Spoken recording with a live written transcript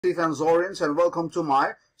And welcome to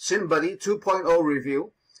my SyndBudyy 2.0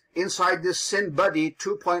 review. Inside this SyndBudyy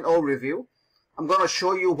 2.0 review, I'm going to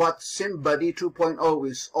show you what SyndBudyy 2.0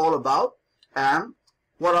 is all about and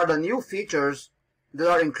what are the new features that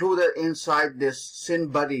are included inside this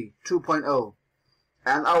SyndBudyy 2.0.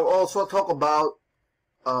 And I'll also talk about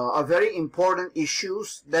a very important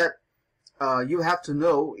issues that you have to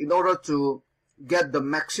know in order to get the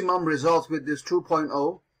maximum results with this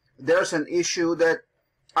 2.0. There's an issue that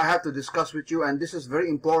I have to discuss with you, and this is very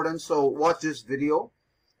important, so watch this video.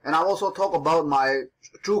 And I'll also talk about my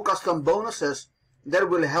true custom bonuses that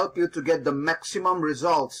will help you to get the maximum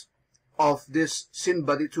results of this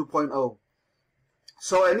SyndBudyy 2.0.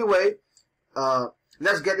 So anyway,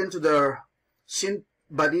 let's get into the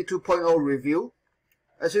SyndBudyy 2.0 review.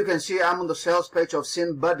 As you can see, I'm on the sales page of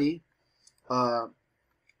SyndBudyy.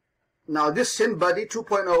 Now this SyndBudyy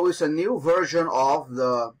 2.0 is a new version of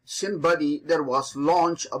the SyndBudyy that was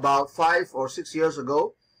launched about 5 or 6 years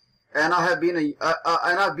ago, and I've been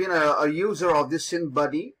a user of this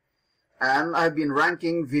SyndBudyy, and I've been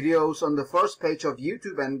ranking videos on the first page of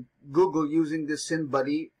YouTube and Google using this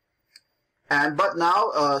SyndBudyy. But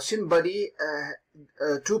now SyndBudyy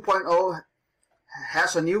 2.0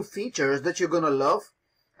 has a new features that you're gonna love,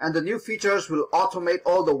 and the new features will automate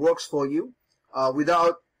all the works for you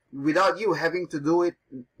without you having to do it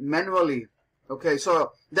manually. Okay,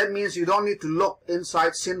 so that means you don't need to look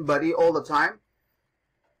inside SyndBudyy all the time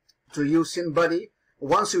to use SyndBudyy.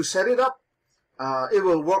 Once you set it up, it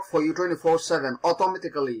will work for you 24/7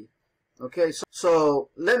 automatically. Okay, so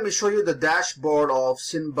let me show you the dashboard of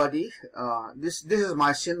SyndBudyy. This is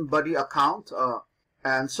my SyndBudyy account,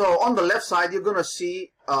 and so on the left side you're gonna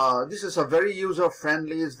see this is a very user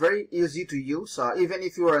friendly. It's very easy to use. Even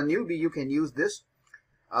if you are a newbie, you can use this.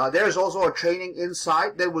 There's also a training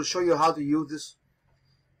inside that will show you how to use this.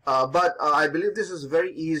 But I believe this is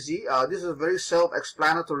very easy. This is very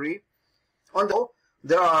self-explanatory.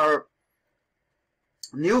 There are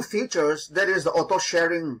new features. That is the auto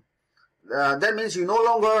sharing. That means you no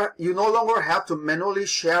longer have to manually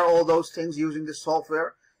share all those things using the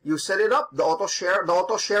software. You set it up, the auto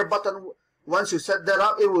share button. Once you set that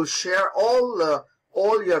up, it will share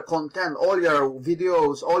all your content, all your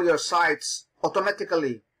videos, all your sites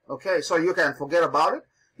automatically. Okay, so you can forget about it.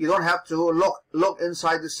 You don't have to log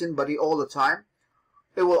inside the SyndBudyy all the time.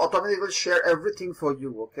 It will automatically share everything for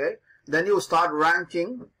you. Okay, then you start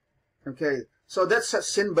ranking. Okay, so that's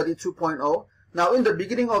SyndBudyy 2.0. Now in the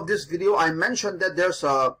beginning of this video, I mentioned that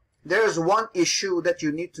there's one issue that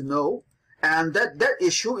you need to know, and that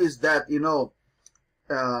issue is that, you know,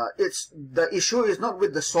 the issue is not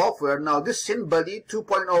with the software. Now this SyndBudyy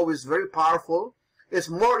 2.0 is very powerful. It's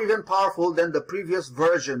more even powerful than the previous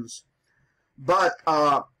versions. But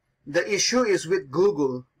the issue is with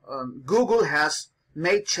Google. Google has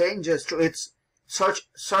made changes to its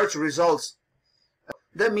search results.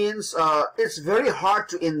 That means it's very hard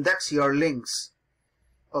to index your links.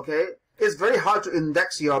 Okay? It's very hard to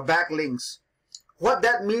index your backlinks. What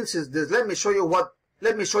that means is this. Let me show you what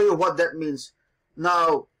that means.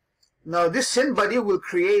 Now this SyndBudyy will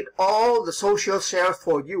create all the social shares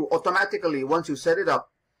for you automatically once you set it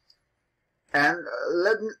up. And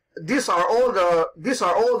these are all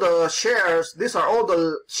the shares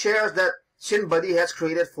that SyndBudyy has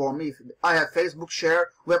created for me. I have Facebook share,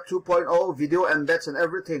 Web 2.0, video embeds and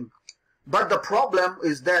everything. But the problem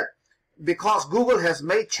is that because Google has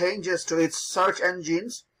made changes to its search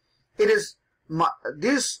engines, it is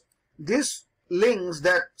these links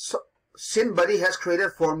that SyndBudyy has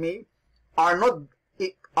created for me are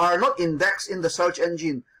not indexed in the search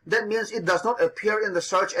engine. That means it does not appear in the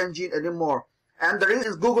search engine anymore. And the reason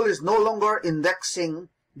is Google is no longer indexing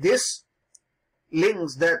these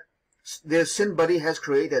links that the SyndBudyy has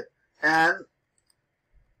created. And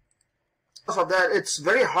because of that, it's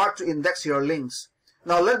very hard to index your links.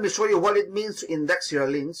 Now let me show you what it means to index your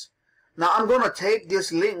links. Now I'm going to take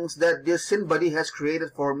these links that this SyndBudyy has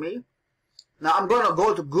created for me. Now I'm going to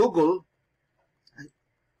go to Google,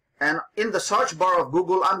 and in the search bar of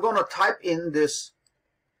Google, I'm going to type in this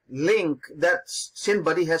link that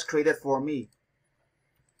SyndBudyy has created for me.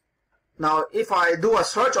 Now, if I do a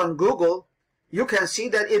search on Google, you can see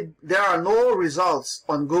that there are no results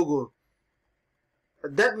on Google.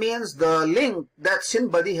 That means the link that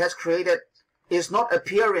SyndBudyy has created is not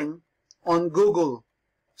appearing on Google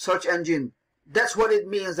search engine. That's what it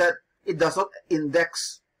means, that it does not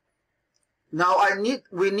index. Now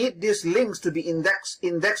we need these links to be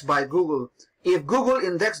indexed by Google. If Google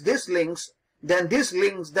indexes these links, then these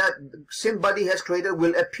links that SyndBudyy has created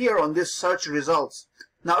will appear on these search results.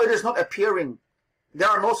 Now it is not appearing. There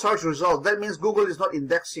are no search results. That means Google is not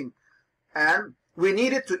indexing. And we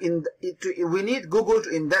need we need Google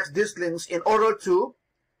to index these links in order to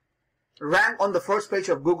rank on the first page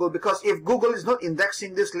of Google, because if Google is not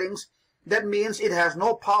indexing these links, that means it has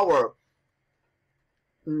no power.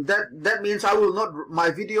 That means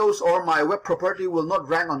my videos or my web property will not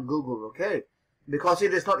rank on Google, okay? Because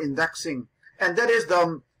it is not indexing. And that is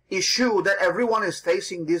the issue that everyone is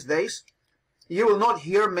facing these days. You will not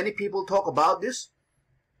hear many people talk about this,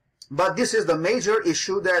 but this is the major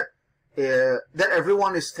issue that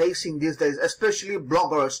everyone is facing these days, especially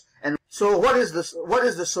bloggers. And so what is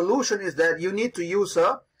the solution is that you need to use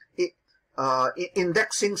a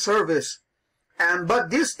indexing service.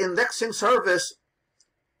 But this indexing service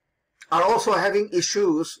are also having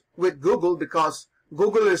issues with Google, because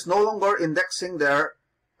Google is no longer indexing their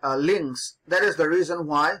links. That is the reason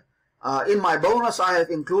why in my bonus I have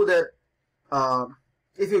included,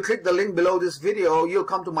 if you click the link below this video, you'll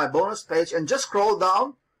come to my bonus page, and just scroll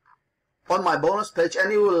down on my bonus page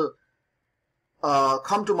and you will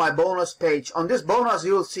come to my bonus page. On this bonus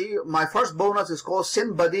you will see my first bonus is called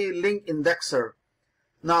SyndBudyy Link Indexer.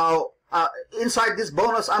 Now inside this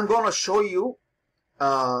bonus I'm going to show you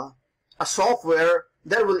a software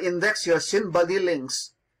that will index your SyndBudyy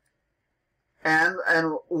links. And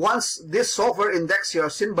once this software indexes your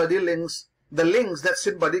SyndBudyy links, the links that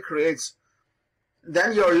SyndBudyy creates,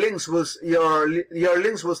 then your links will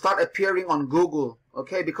start appearing on Google,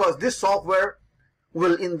 okay? Because this software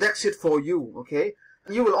will index it for you, okay?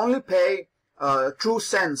 You will only pay 2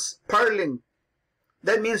 cents per link.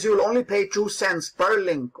 That means you will only pay 2 cents per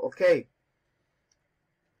link, okay?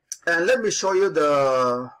 And let me show you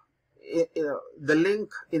the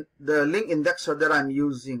link indexer that I'm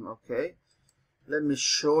using, okay? Let me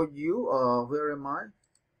show you, where am I?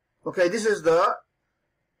 Okay, this is the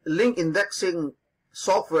link indexing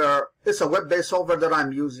software. It's a web-based software that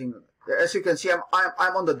I'm using. As you can see,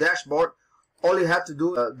 I'm on the dashboard. All you have to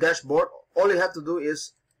do, all you have to do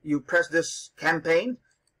is you press this campaign,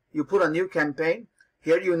 you put a new campaign.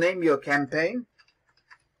 Here you name your campaign,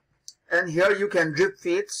 and here you can drip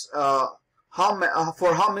feeds. For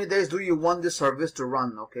how many days do you want this service to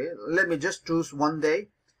run? Okay, let me just choose 1 day.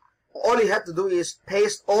 All you have to do is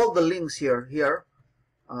paste all the links here.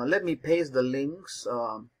 Let me paste the links.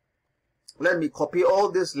 Let me copy all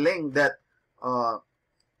this link that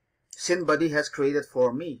SyndBudyy has created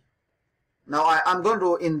for me. Now I'm going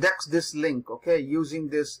to index this link, okay, using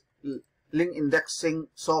this link indexing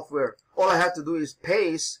software. All I have to do is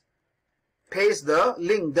paste the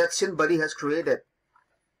link that SyndBudyy has created.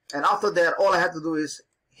 And after that, all I have to do is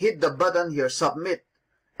hit the button here, submit.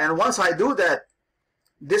 And once I do that,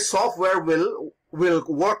 this software will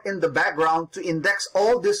work in the background to index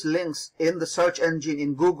all these links in the search engine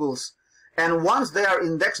in Google's. And once they are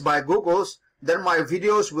indexed by Google's, then my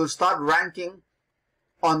videos will start ranking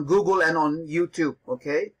on Google and on YouTube,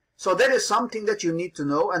 okay? So that is something that you need to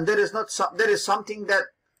know, and that is something that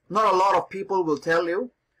not a lot of people will tell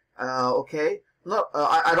you, okay?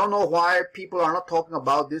 I don't know why people are not talking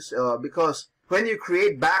about this, because when you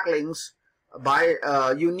create backlinks,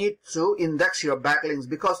 you need to index your backlinks,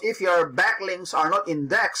 because if your backlinks are not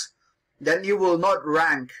indexed, then you will not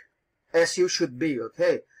rank as you should be,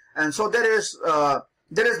 okay? And so that is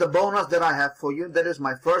the bonus that I have for you. That is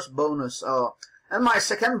my first bonus. And my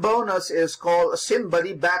second bonus is called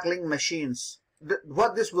SyndBudyy Backlink Machines.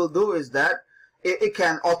 What this will do is that it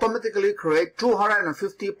can automatically create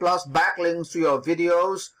 250 plus backlinks to your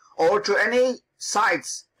videos or to any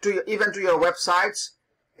sites, even to your websites.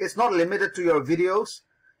 It's not limited to your videos.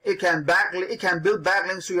 It can build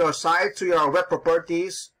backlinks to your site, to your web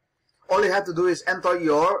properties. All you have to do is enter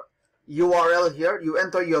your URL here. You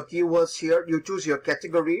enter your keywords here. You choose your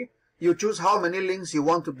category. You choose how many links you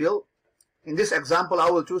want to build. In this example, I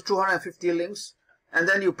will choose 250 links. And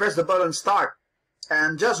then you press the button start.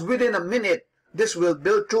 And just within a minute, this will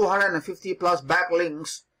build 250 plus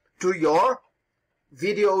backlinks to your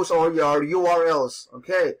videos or your URLs.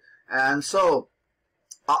 Okay. And so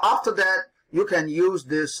after that, you can use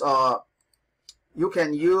this. You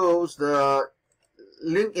can use the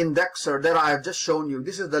link indexer that I have just shown you.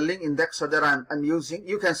 This is the link indexer that I'm using.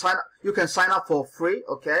 You can sign up for free.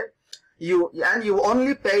 Okay. You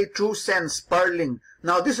only pay 2 cents per link.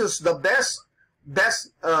 Now this is the best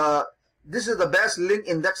link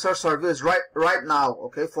indexer service right now.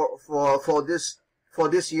 Okay. For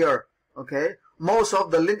this year. Okay. Most of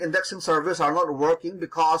the link indexing service are not working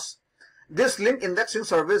because this link indexing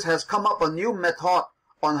service has come up a new method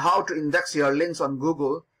on how to index your links on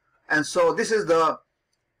Google. And so this is the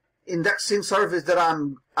indexing service that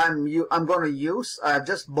I'm going to use. I've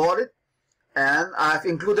just bought it and I've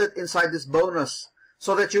included inside this bonus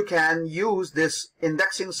so that you can use this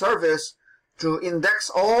indexing service to index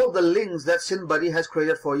all the links that SyndBudyy has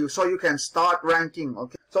created for you, so you can start ranking.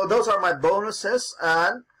 Okay, so those are my bonuses,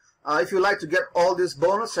 and if you like to get all these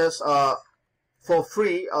bonuses for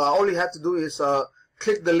free, all you have to do is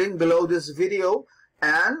click the link below this video,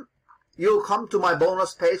 and you'll come to my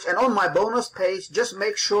bonus page. And on my bonus page, just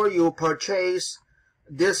make sure you purchase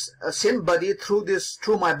this SyndBudyy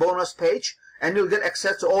through my bonus page, and you'll get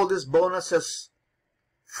access to all these bonuses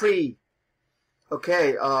free.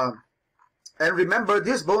 Okay, and remember,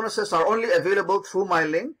 these bonuses are only available through my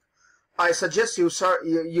link. I suggest you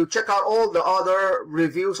check out all the other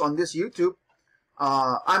reviews on this YouTube.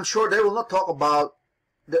 I'm sure they will not talk about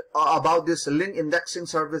this link indexing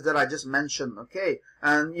service that I just mentioned. Okay,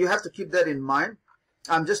 and you have to keep that in mind.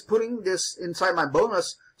 I'm just putting this inside my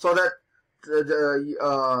bonus so that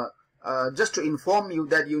just to inform you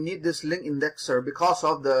that you need this link indexer because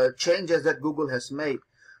of the changes that Google has made.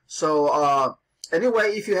 So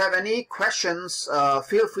anyway, if you have any questions,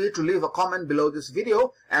 feel free to leave a comment below this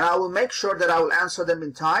video, and I will make sure that I will answer them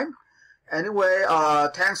in time. Anyway,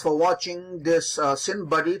 thanks for watching this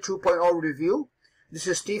SyndBudyy 2.0 review. This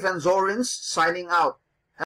is Stephen Zorins signing out.